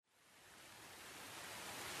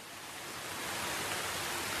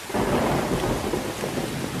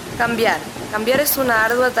Cambiar. Cambiar es una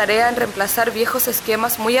ardua tarea en reemplazar viejos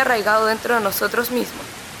esquemas muy arraigados dentro de nosotros mismos.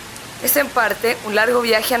 Es en parte un largo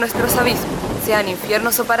viaje a nuestros abismos, sean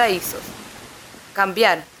infiernos o paraísos.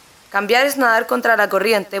 Cambiar. Cambiar es nadar contra la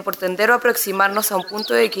corriente por tender o aproximarnos a un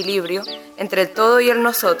punto de equilibrio entre el todo y el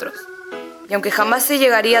nosotros. Y aunque jamás se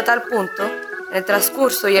llegaría a tal punto, en el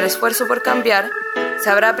transcurso y el esfuerzo por cambiar,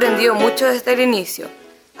 se habrá aprendido mucho desde el inicio,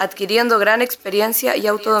 adquiriendo gran experiencia y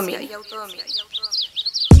autodominio.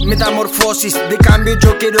 Metamorfosis, de cambio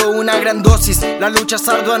yo quiero una gran dosis. La lucha es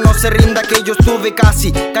ardua, no se rinda que yo estuve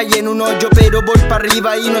casi. Caí en un hoyo pero voy para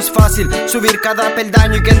arriba y no es fácil subir cada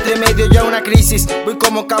peldaño y que entre medio ya una crisis. Voy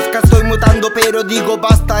como Kafka, estoy mutando pero digo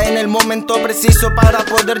basta en el momento preciso para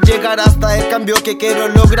poder llegar hasta el cambio que quiero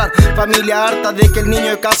lograr. Familia harta de que el niño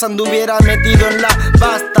de casa anduviera metido en la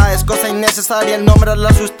basta. Es cosa innecesaria el nombrar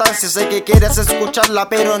la sustancia. Sé que quieres escucharla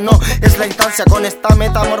pero no es la instancia. Con esta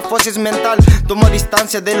metamorfosis mental tomo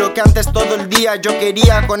distancia de lo que antes todo el día yo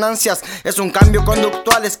quería con ansias. Es un cambio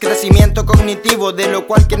conductual, es crecimiento cognitivo, de lo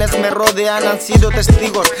cual quienes me rodean han sido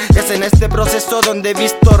testigos. Es en este proceso donde he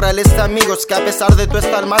visto reales amigos que a pesar de tu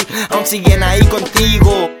estar mal aún siguen ahí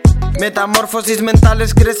contigo. Metamorfosis mental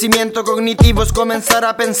es crecimiento cognitivo, es comenzar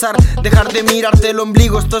a pensar, dejar de mirarte el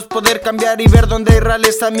ombligo. Esto es poder cambiar y ver dónde hay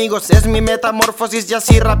reales amigos. Es mi metamorfosis y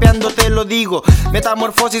así rapeando te lo digo.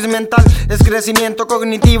 Metamorfosis mental es crecimiento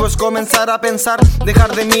cognitivo, es comenzar a pensar,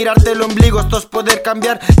 dejar de mirarte el ombligo. Esto es poder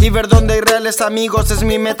cambiar y ver dónde hay reales amigos. Es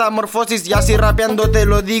mi metamorfosis y así rapeando te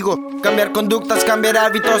lo digo. Cambiar conductas, cambiar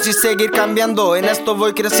hábitos y seguir cambiando. En esto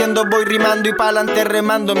voy creciendo, voy rimando y pa'lante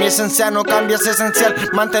remando. Mi esencia no cambia, es esencial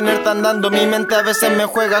mantenerte andando. Mi mente a veces me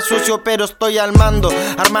juega sucio pero estoy al mando,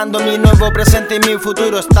 armando mi nuevo presente y mi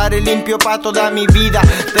futuro. Estaré limpio pa' toda mi vida,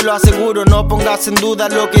 te lo aseguro. No pongas en duda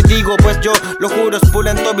lo que digo, pues yo lo juro. Es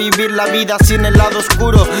pulento vivir la vida sin el lado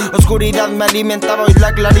oscuro. Oscuridad me alimentaba, hoy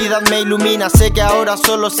la claridad me ilumina. Sé que ahora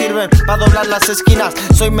solo sirven pa' doblar las esquinas.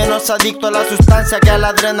 Soy menos adicto a la sustancia que a la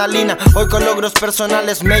adrenalina. Hoy con logros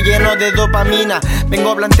personales me lleno de dopamina.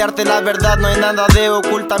 Vengo a plantearte la verdad, no hay nada de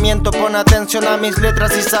ocultamiento. Pon atención a mis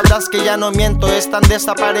letras y sabrás que ya no miento. Están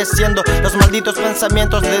desapareciendo los malditos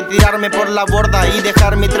pensamientos de tirarme por la borda y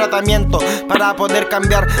dejar mi tratamiento para poder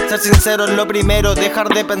cambiar. Ser sincero es lo primero, dejar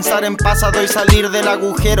de pensar en pasado y salir del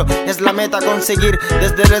agujero. Es la meta conseguir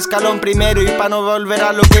desde el escalón primero, y para no volver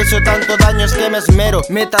a lo que hizo tanto daño es que me esmero.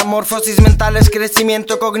 Metamorfosis mental es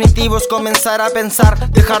crecimiento cognitivo, es comenzar a pensar,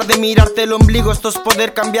 dejar de mirarte el ombligo. Esto es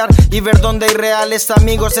poder cambiar y ver dónde hay reales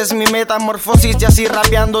amigos. Es mi metamorfosis y así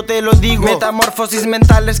rapeando te lo digo. Metamorfosis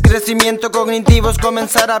mental es crecimiento cognitivo, es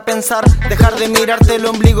comenzar a pensar, dejar de mirarte el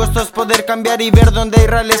ombligo. Esto es poder cambiar y ver dónde hay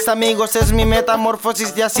reales amigos. Es mi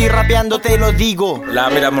metamorfosis y así rapeando te lo digo. La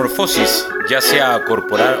metamorfosis, ya sea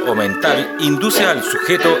corporal o mental, induce al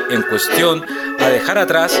sujeto en cuestión a dejar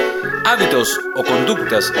atrás hábitos o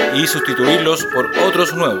conductas y sustituirlos por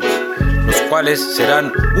otros nuevos, los cuales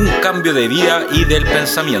serán un cambio de vida y del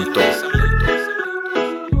pensamiento.